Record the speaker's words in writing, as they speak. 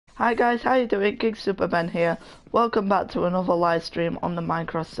Hi guys, how you doing? King Superman here. Welcome back to another live stream on the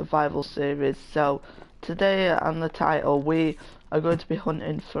Minecraft Survival series. So, today on the title, we are going to be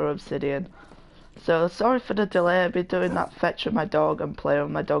hunting for obsidian. So, sorry for the delay. I've been doing that fetch with my dog and play with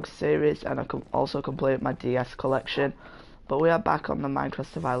my dog series, and I can also complete my DS collection. But we are back on the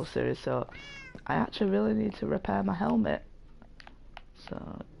Minecraft Survival series, so I actually really need to repair my helmet.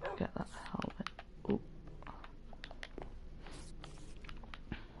 So, get that helmet. Ooh.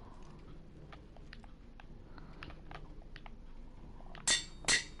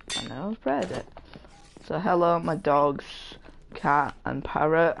 I know I've read it. So hello my dogs, cat and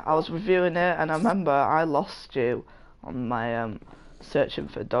parrot. I was reviewing it and I remember I lost you on my searching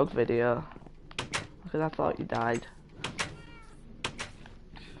for dog video because I thought you died.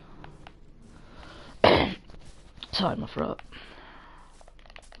 Sorry, my throat.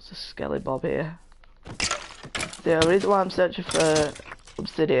 It's a skelly bob here. The reason why I'm searching for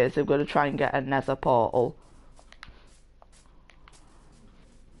obsidian is I'm going to try and get a nether portal.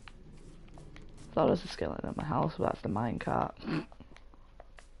 Thought there was a skeleton at my house, but that's the minecart. And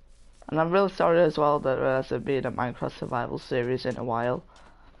I'm really sorry as well that there hasn't been a Minecraft Survival series in a while.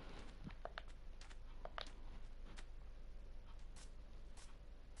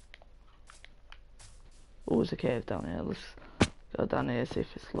 Oh, there's a cave down here. Let's go down here, see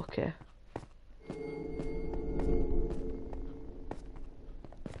if it's lucky.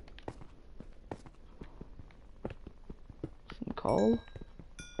 Some coal.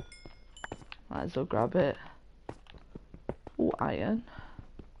 Might as well grab it. Oh, iron.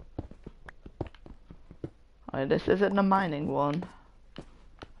 Oh, this isn't a mining one.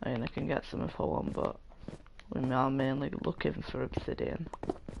 I mean, I can get some if I want, but we are mainly looking for obsidian.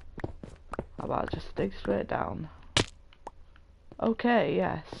 How about just dig straight down? Okay,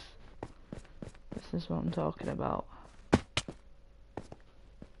 yes. This is what I'm talking about.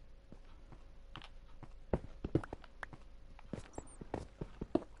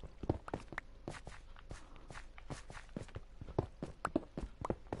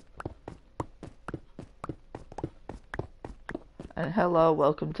 And hello,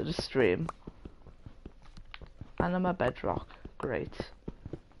 welcome to the stream. And I'm a bedrock. Great.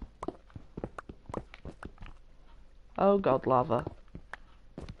 Oh god, lava.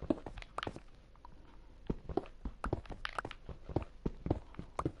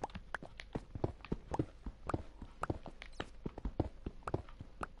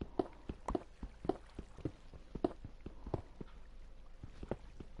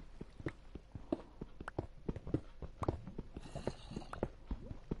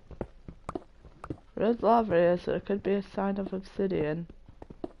 There's lava here, so it could be a sign of obsidian.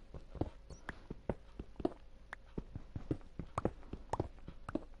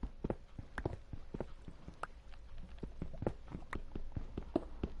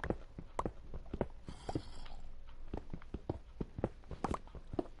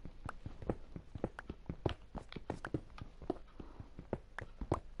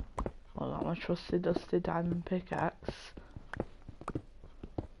 I got my trusty dusty diamond pickaxe.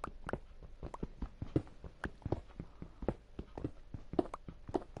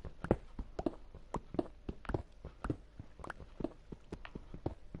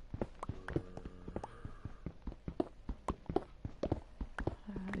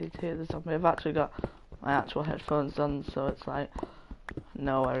 To hear the zombie. I've actually got my actual headphones on, so it's like I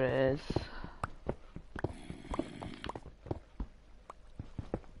know where it is.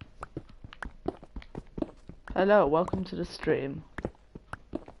 Hello, welcome to the stream.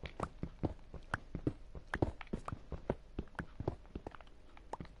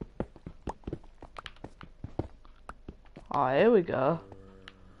 Oh, here we go.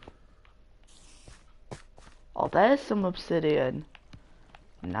 Oh, there's some obsidian.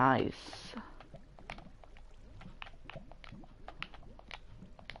 Nice.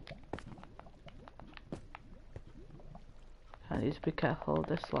 I need to be careful of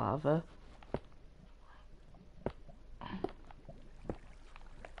this lava.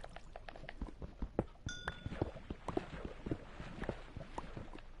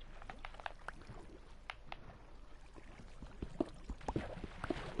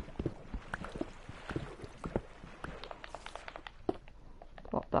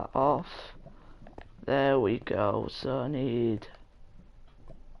 Block that off. There we go. So I need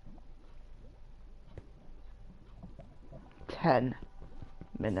 10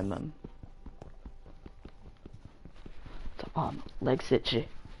 minimum. Oh, my leg's itchy.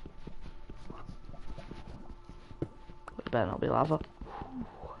 It better not be lava.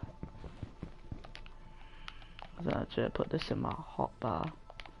 I'm gonna actually put this in my hot bar.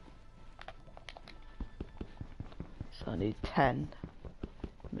 So I need 10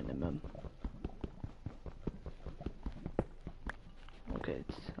 minimum. Okay,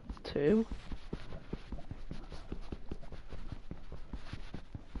 that's 2.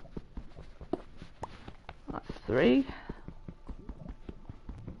 That's 3.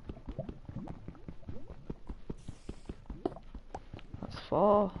 That's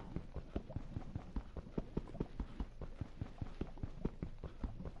 4.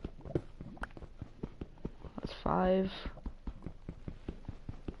 That's 5.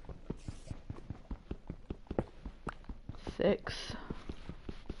 6.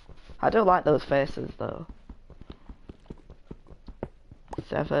 I do like those faces though.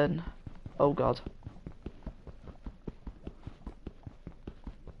 7. Oh god.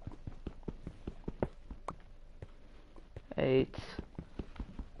 8.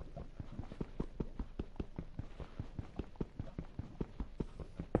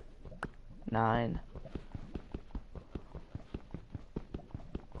 9.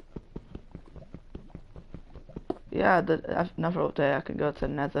 Yeah, I've never updated. I can go to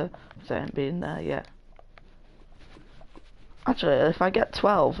Nether because I haven't been there yet. Actually, if I get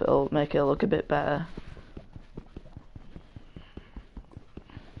 12, it'll make it look a bit better.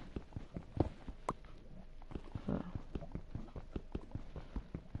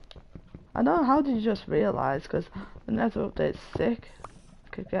 I know, how did you just realise? Because the Nether update's sick. I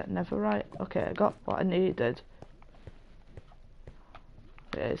could get Netherite. Okay, I got what I needed.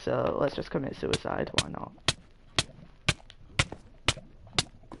 Okay, so let's just commit suicide. Why not?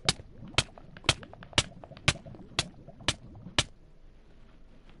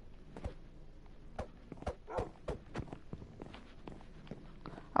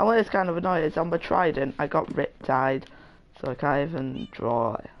 And what is kind of annoying is on my trident, I got riptide, so I can't even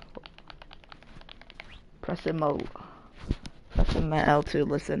draw it. Pressing my L to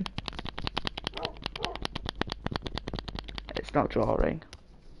listen. It's not drawing.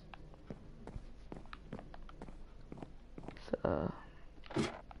 So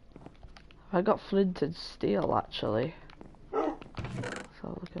I got flint and steel actually. So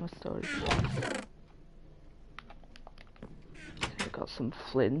look at my storage. Okay, got some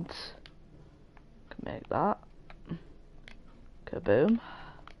flint. Can make that. Kaboom.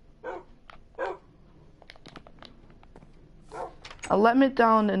 And let me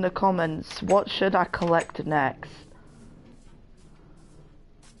down in the comments, what should I collect next?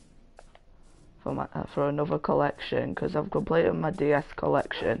 For another collection, because I've completed my DS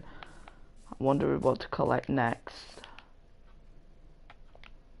collection. I'm wondering what to collect next.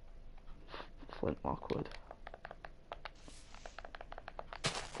 Flintlock wood.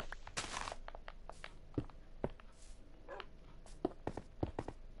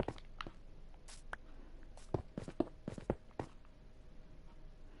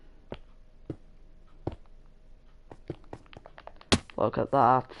 Look at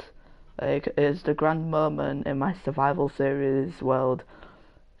that. It is the grand moment in my survival series world.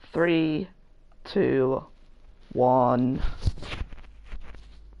 3, 2, 1.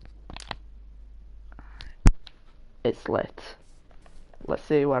 It's lit. Let's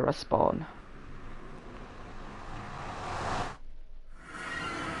see where I spawn.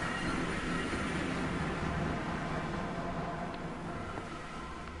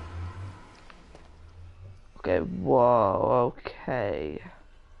 Okay, whoa, okay.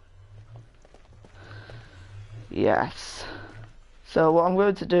 Yes. So what I'm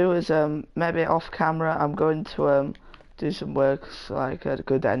going to do is maybe off camera I'm going to do some work like a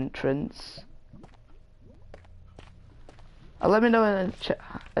good entrance. And let me know in chat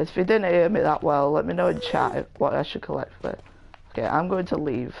if you didn't hear me that well. Let me know in chat what I should collect for. Okay, I'm going to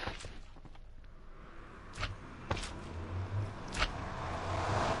leave.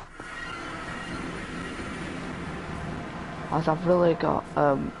 As I've really got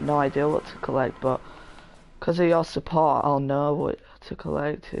no idea what to collect, but because of your support, I'll know what to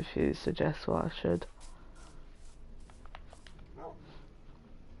collect if you suggest what I should.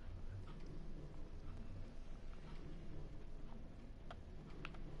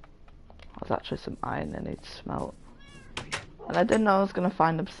 There's actually some iron I need to smelt. And I didn't know I was going to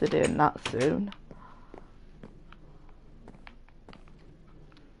find obsidian that soon.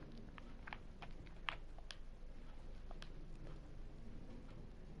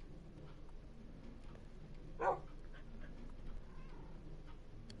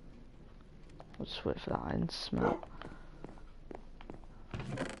 I'll just wait for that iron to smelt.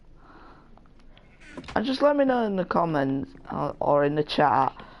 And just let me know in the comments or in the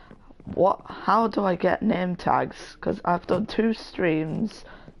chat how do I get name tags, because I've done 2 streams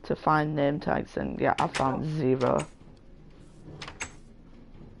to find name tags and yeah, I found 0.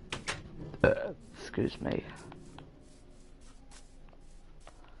 Excuse me.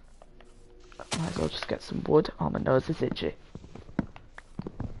 I might as well just get some wood. Oh, my nose is itchy.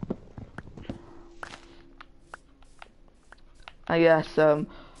 Yes,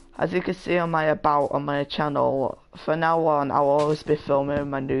 as you can see on my about on my channel, for now on I'll always be filming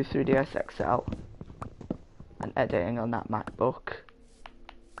my new 3ds XL and editing on that MacBook.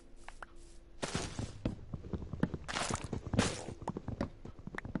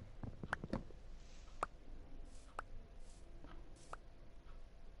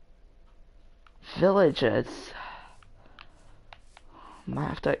 Villagers. Might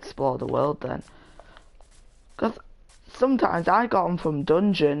have to explore the world then. Because sometimes I got them from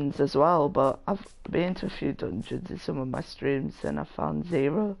dungeons as well, but I've been to a few dungeons in some of my streams and I found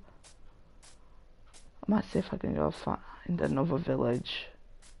 0. I might see if I can go find another village.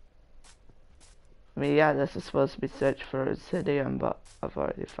 I mean, yeah, this is supposed to be search for obsidian, but I've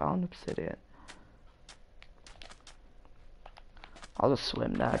already found obsidian. I'll just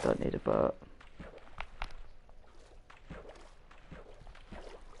swim there, I don't need a boat.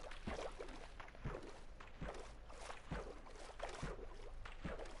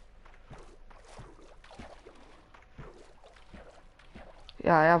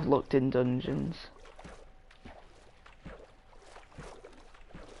 Yeah, I have looked in dungeons.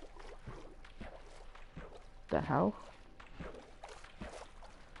 The hell?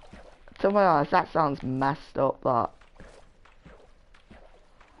 To be honest, that sounds messed up, that.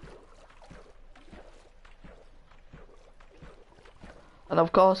 And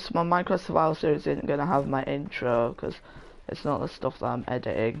of course, my Minecraft Survival series isn't going to have my intro, because it's not the stuff that I'm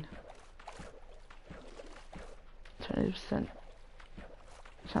editing. 20%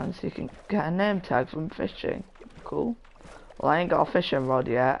 chance you can get a name tag from fishing. Cool. Well, I ain't got a fishing rod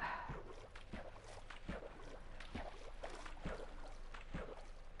yet.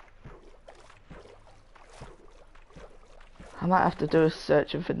 I might have to do a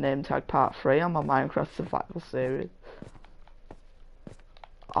searching for name tag part 3 on my Minecraft Survival series.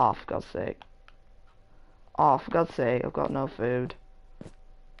 Oh, for God's sake. Oh, for God's sake, I've got no food.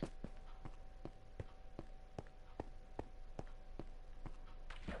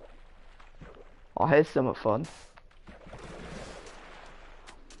 Oh, here's something fun.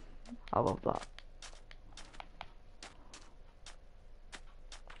 I love that.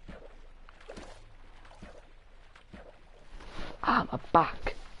 Ah, my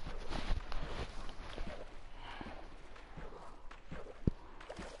back.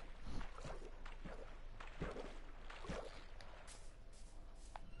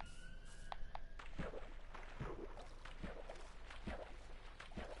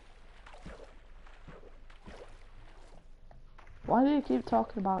 Why do you keep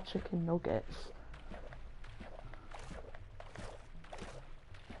talking about chicken nuggets?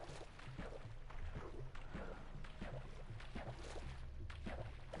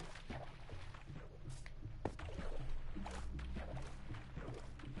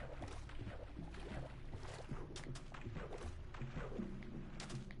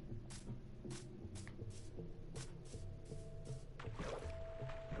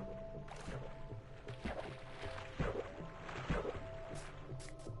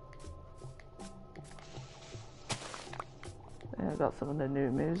 Yeah, I got some of the new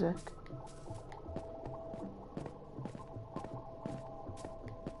music.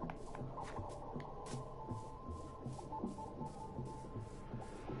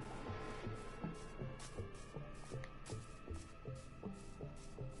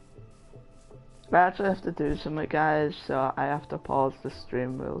 I actually have to do something, guys, so I have to pause the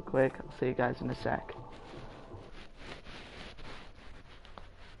stream real quick. I'll see you guys in a sec.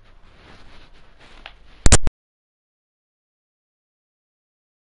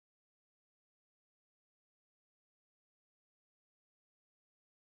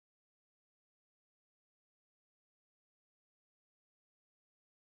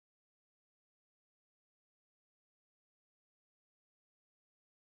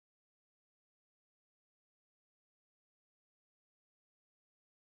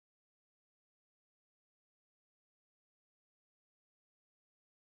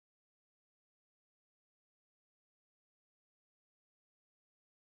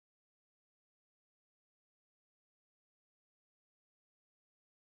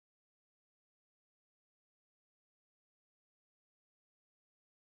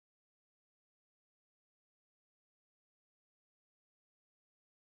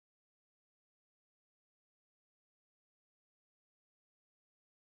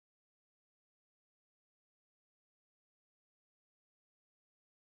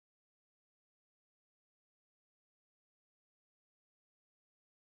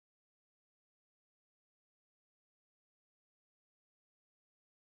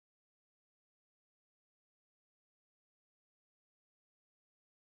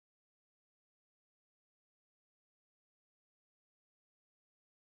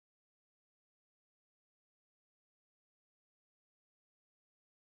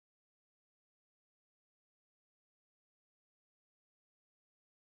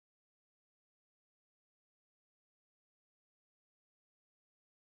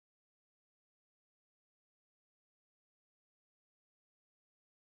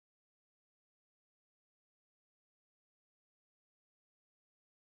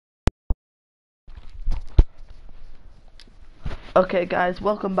 Okay guys,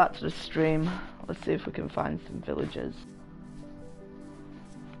 welcome back to the stream. Let's see if we can find some villagers.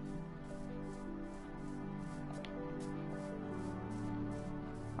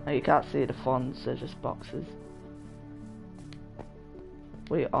 Oh, you can't see the fonts, they're just boxes.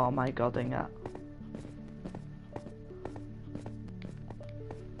 We are my godding at.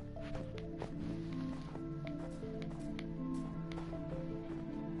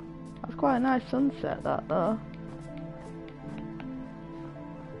 That's quite a nice sunset, that though.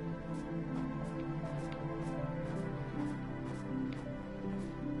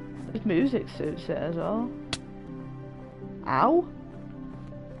 There's music suits it as well. Ow!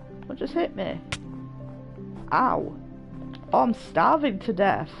 What just hit me? Ow! Oh, I'm starving to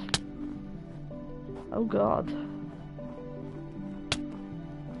death. Oh god.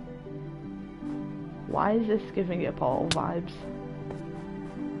 Why is this giving it Portal vibes?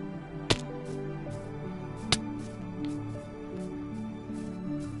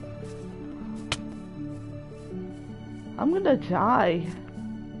 I'm gonna die.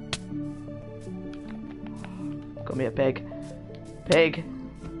 Come here, pig. Pig.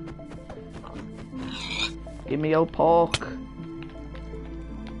 Give me your pork.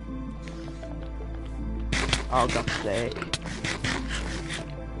 Oh, God's sake.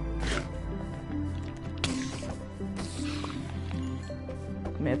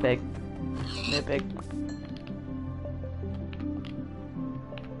 Come here, pig. Come here, pig.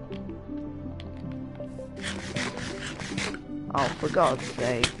 Oh, for God's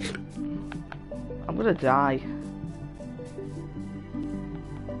sake. I'm gonna die.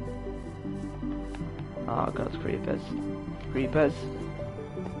 Oh god, creepers. Creepers.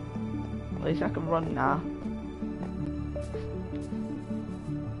 At least I can run now.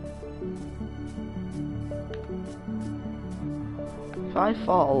 If I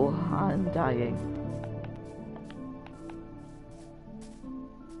fall, I'm dying.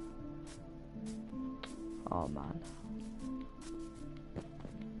 Oh man.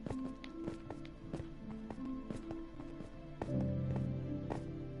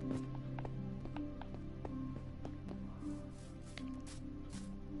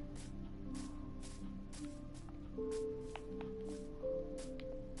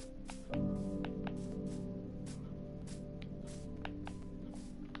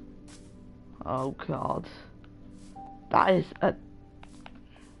 Oh god. That is a...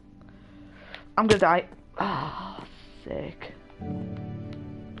 I'm gonna die. Ah, sick.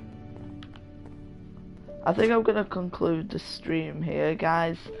 I think I'm gonna conclude the stream here,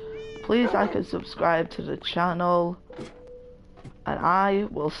 guys. Please like and subscribe to the channel. And I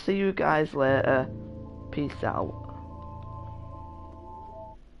will see you guys later. Peace out.